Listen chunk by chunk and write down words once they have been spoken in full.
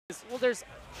Well, there's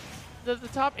the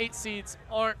top 8 seeds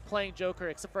aren't playing Joker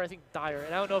except for I think Dyer,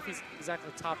 and I don't know if he's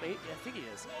exactly top 8. Yeah, I think he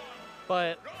is,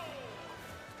 but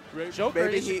Joker.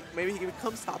 Maybe he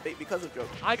becomes top 8 because of Joker.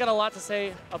 I got a lot to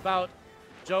say about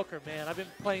Joker, man. I've been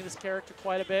playing this character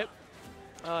quite a bit.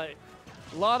 A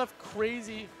lot of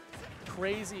crazy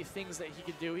things that he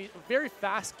can do. He's a very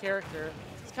fast character.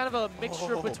 He's kind of a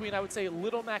mixture between, I would say,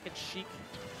 Little Mac and Sheik,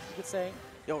 you could say.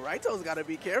 Yo, Raito's got to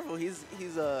be careful. He's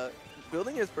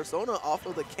building his persona off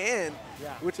of the can,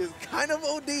 which is kind of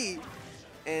OD.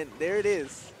 And there it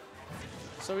is.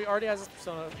 So he already has his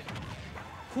persona.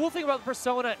 Cool thing about the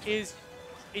persona is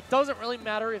it doesn't really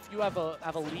matter if you have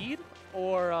a lead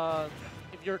or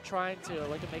if you're trying to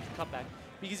make a comeback,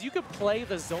 because you can play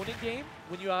the zoning game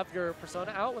when you have your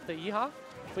persona out with the Iha,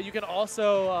 but you can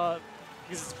also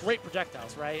because it's great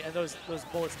projectiles, right? And those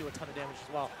bullets do a ton of damage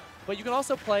as well. But you can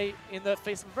also play in the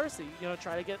face of adversity,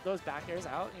 try to get those back airs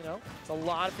out, So a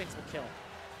lot of things will kill.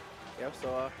 Yep,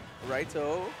 so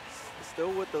Raito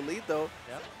still with the lead though.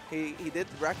 Yep. He did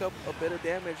rack up a bit of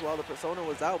damage while the persona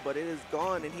was out, but it is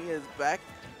gone and he is back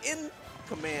in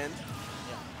command.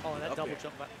 Yeah, calling that double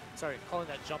jump out. Sorry, calling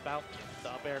that jump out, the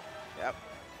up air. Yep.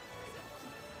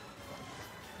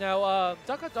 Now,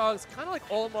 Duck Hunt Dog is kind of like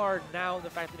Olimar now in the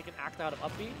fact that he can act out of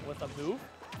up B with a move,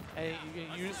 and you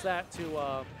can use that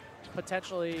to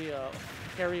potentially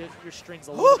carry your strings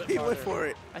a little bit farther. He went for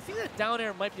it. I think that down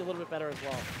air might be a little bit better as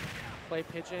well. Play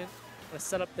pigeon, gonna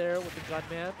set up there with the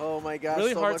gunman. Oh my gosh,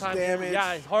 really so hard much time damage.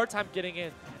 Yeah, hard time getting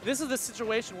in. This is the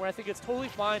situation where I think it's totally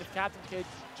fine if Captain Kid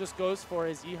just goes for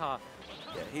his Yeehaw.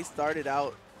 Yeah, he started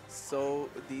out so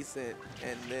decent,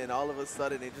 and then all of a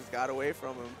sudden it just got away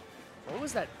from him. What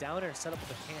was that down air set up with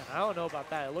the can? I don't know about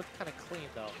that. It looked kind of clean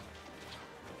though.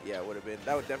 Yeah, it would have been.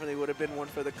 That definitely would have been one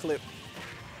for the clip.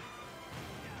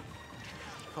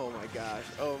 Oh my gosh.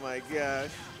 Oh my gosh.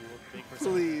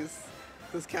 Please.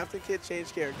 Does Captain Kid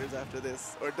change characters after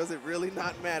this? Or does it really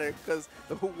not matter? Because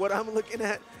what I'm looking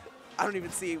at, I don't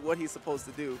even see what he's supposed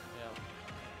to do. Yeah.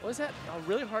 Well, he's had a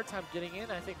really hard time getting in.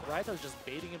 I think Raito's just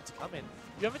baiting him to come in.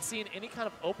 You haven't seen any kind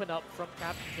of open up from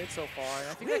Captain Kid so far. And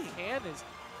I think that can is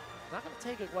not going to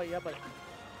take it quite yet, but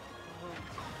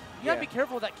you got to be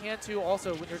careful with that can too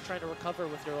also when you're trying to recover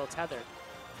with your little tether.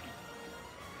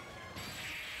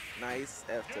 Nice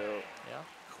F2. Yeah.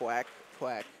 Quack,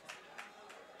 quack.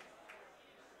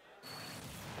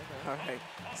 All right.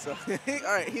 So,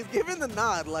 all right, he's giving the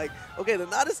nod. Like, okay, the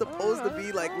nod is supposed to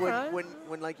be like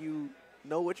when like you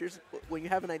know when you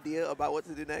have an idea about what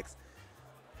to do next.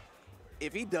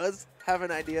 If he does have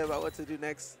an idea about what to do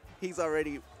next, he's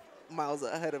already miles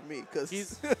ahead of me because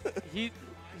he's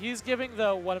giving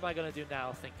the what am I gonna do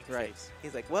now thinking face.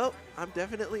 He's like, well, I'm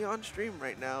definitely on stream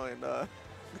right now, and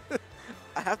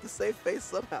I have to save face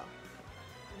somehow.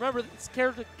 Remember, this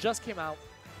character just came out,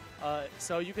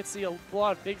 so you could see a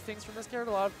lot of big things from this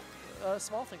character, a lot of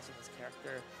small things from this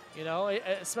character.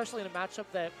 Especially in a matchup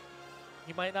that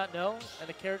you might not know, and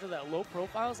a character that low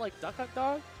profiles like Duck Hunt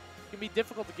Dog can be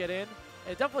difficult to get in,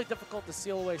 and definitely difficult to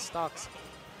seal away stocks.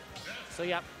 So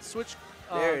yeah, switch.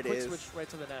 Quick switch right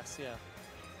to the Ness. Yeah.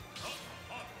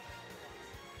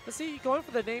 But see, going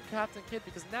for the name Captain Kid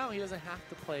because now he doesn't have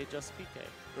to play just PK.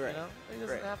 Right. He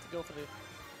doesn't have to go for the.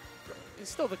 He's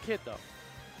still the kid though.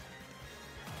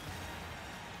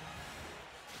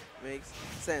 Makes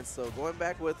sense. So going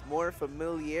back with more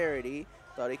familiarity,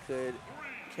 thought he could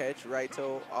catch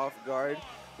Raito off guard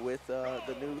with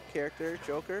the new character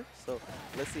Joker. So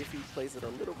let's see if he plays it a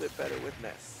little bit better with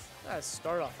Ness.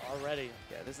 Start off already.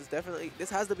 Yeah, this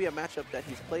has to be a matchup that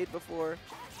he's played before.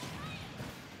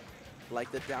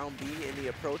 Like the down B in the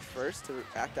approach first to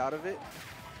act out of it.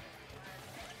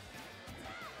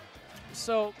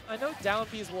 So I know down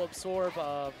Bs will absorb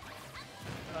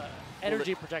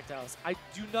energy projectiles. I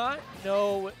do not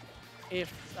know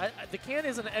if the can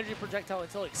is an energy projectile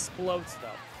until it explodes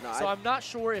though. No, so I'm not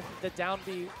sure if the down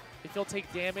B, if he'll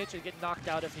take damage and get knocked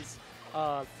out of his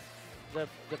the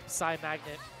Psi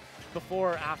Magnet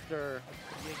before or after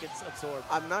it gets absorbed.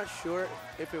 I'm not sure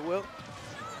if it will.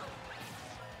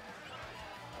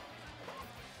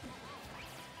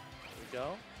 There we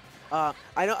go.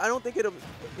 I don't think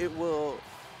it will.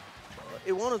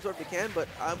 It won't absorb the can, but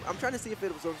I'm trying to see if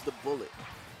it absorbs the bullet.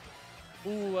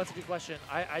 Ooh, that's a good question.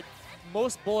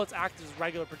 Most bullets act as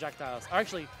regular projectiles.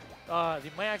 Actually,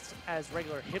 they might act as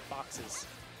regular hitboxes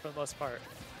for the most part.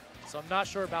 So I'm not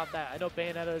sure about that. I know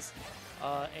Bayonetta's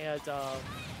and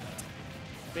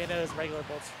Bayonetta's regular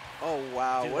bolts. Oh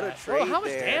wow, what a trade! Oh, how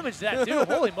much damage did that do?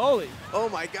 Holy moly! Oh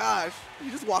my gosh, you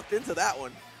just walked into that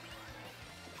one.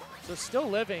 So still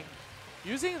living,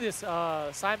 using this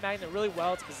Psi Magnet really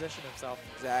well to position himself.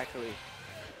 Exactly.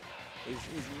 He's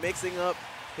mixing up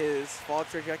his fall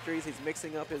trajectories. He's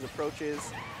mixing up his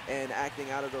approaches and acting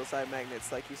out of those side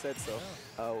magnets, like you said.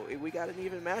 So we got an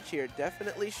even match here.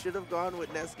 Definitely should have gone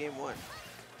with Ness game 1.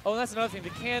 Oh, that's another thing. The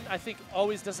can, I think,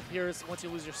 always disappears once you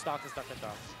lose your stock as duck and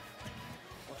dodge.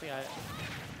 One thing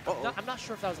I'm not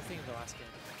sure if that was a thing in the last game.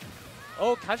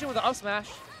 Oh, catching with the up smash.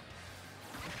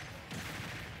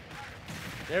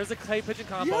 There's the clay pigeon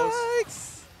combos.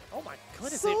 Yikes! Oh my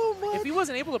goodness. So much. If he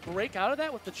wasn't able to break out of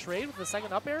that with the trade with the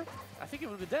second up air, I think he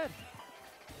would have been dead.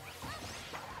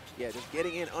 Yeah, just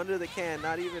getting in under the can,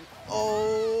 not even.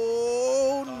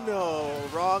 Oh no,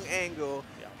 wrong angle.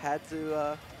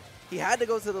 Yeah. He had to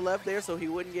go to the left there so he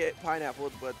wouldn't get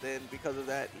pineappled, but then because of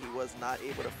that, he was not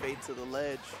able to fade to the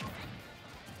ledge.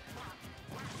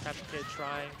 Captain Kid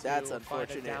trying to That's find a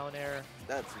unfortunate. down air.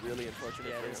 That's really unfortunate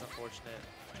Yeah, for it him. is unfortunate.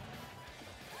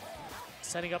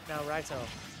 Setting up now Raito.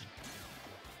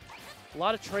 A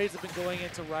lot of trades have been going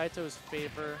into Raito's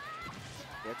favor.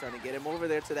 Yeah, trying to get him over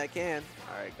there to that can.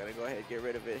 All right, gonna go ahead and get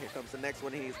rid of it. Here comes the next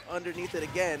one. He's underneath it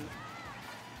again.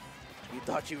 You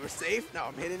thought you were safe? No,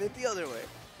 I'm hitting it the other way.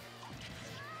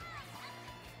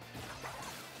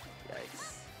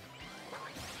 Yikes.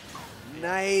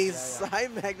 Nice. Yeah.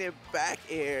 Side magnet back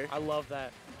air. I love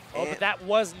that. Oh, And but that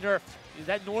was nerfed.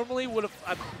 That normally would have,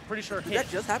 I'm pretty sure, did hit. that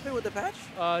just happen with the patch?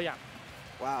 Yeah.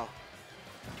 Wow.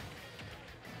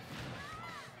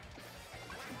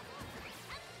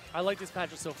 I like these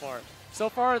patches so far. So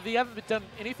far, they haven't done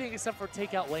anything except for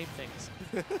take out lame things.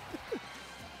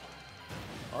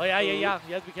 Oh, yeah. You have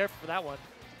to be careful for that one.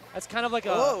 That's kind of like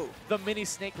the mini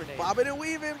snake grenade. Bobbing and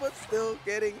weaving, but still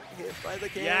getting hit by the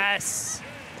can. Yes!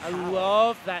 I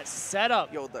love that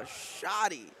setup. Yo, the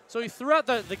shoddy. So he threw out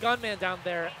the gunman down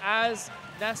there as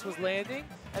Ness was landing,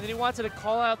 and then he wanted to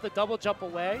call out the double jump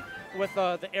away with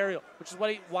the aerial, which is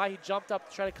why he jumped up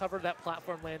to try to cover that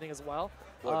platform landing as well.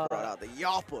 Boy brought out the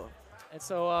yappa. And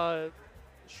so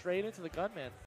straight into the gunman.